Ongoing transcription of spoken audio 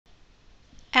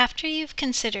After you've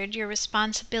considered your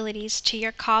responsibilities to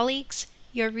your colleagues,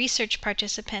 your research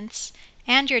participants,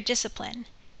 and your discipline,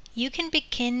 you can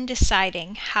begin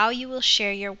deciding how you will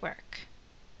share your work.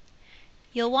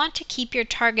 You'll want to keep your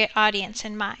target audience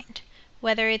in mind,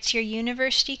 whether it's your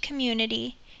university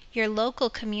community, your local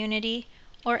community,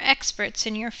 or experts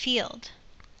in your field.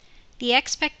 The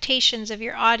expectations of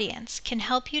your audience can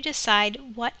help you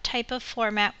decide what type of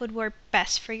format would work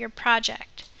best for your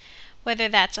project, whether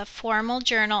that's a formal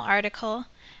journal article,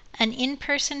 an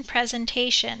in-person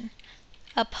presentation,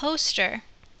 a poster,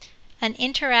 an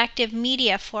interactive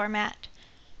media format,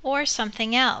 or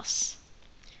something else.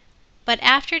 But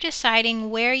after deciding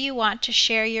where you want to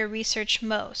share your research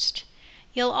most,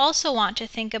 you'll also want to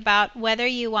think about whether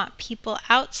you want people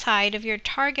outside of your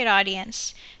target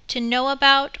audience to know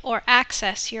about or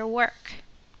access your work.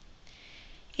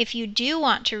 If you do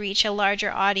want to reach a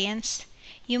larger audience,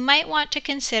 you might want to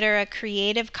consider a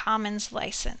Creative Commons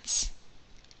license.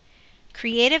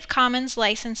 Creative Commons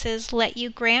licenses let you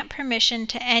grant permission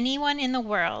to anyone in the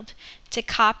world to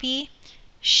copy,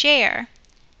 share,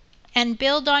 and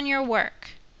build on your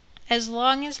work, as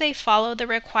long as they follow the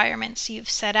requirements you've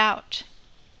set out.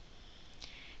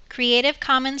 Creative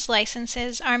Commons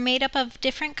licenses are made up of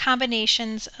different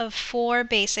combinations of 4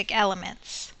 basic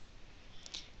elements.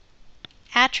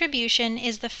 Attribution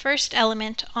is the first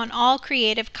element on all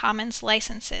Creative Commons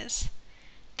licenses.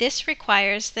 This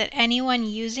requires that anyone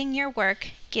using your work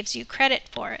gives you credit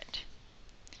for it.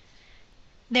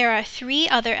 There are 3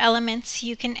 other elements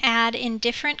you can add in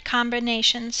different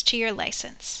combinations to your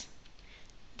license.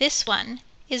 This one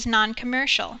is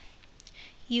non-commercial.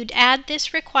 You'd add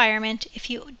this requirement if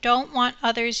you don't want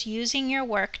others using your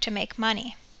work to make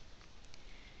money.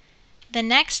 The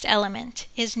next element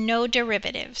is no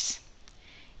derivatives.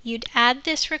 You'd add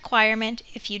this requirement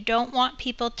if you don't want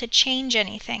people to change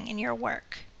anything in your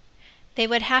work. They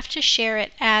would have to share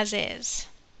it as is.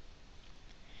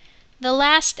 The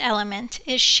last element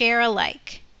is share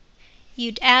alike.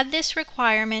 You'd add this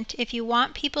requirement if you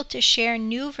want people to share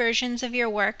new versions of your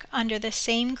work under the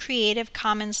same Creative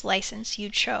Commons license you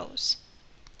chose.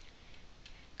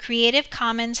 Creative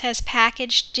Commons has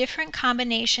packaged different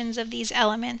combinations of these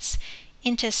elements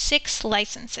into 6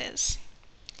 licenses.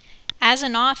 As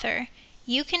an author,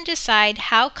 you can decide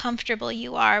how comfortable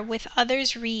you are with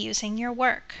others reusing your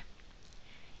work.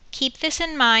 Keep this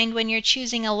in mind when you're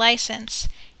choosing a license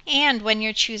and when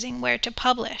you're choosing where to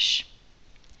publish.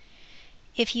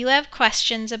 If you have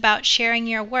questions about sharing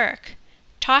your work,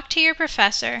 talk to your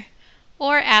professor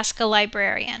or ask a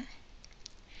librarian.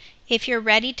 If you're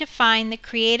ready to find the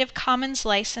Creative Commons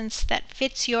license that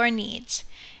fits your needs,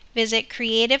 visit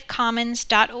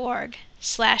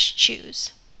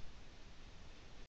creativecommons.org/choose.